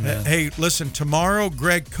 Yes. Amen. Hey, listen, tomorrow,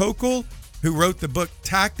 Greg Kokel, who wrote the book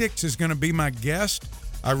Tactics, is going to be my guest.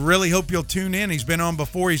 I really hope you'll tune in. He's been on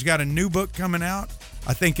before. He's got a new book coming out.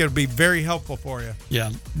 I think it'll be very helpful for you.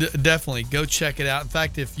 Yeah, definitely. Go check it out. In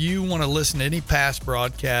fact, if you want to listen to any past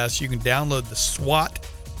broadcasts, you can download the SWAT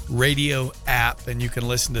radio app, and you can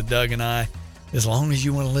listen to Doug and I as long as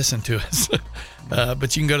you want to listen to us.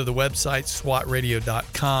 But you can go to the website,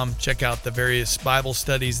 swatradio.com, check out the various Bible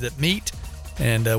studies that meet, and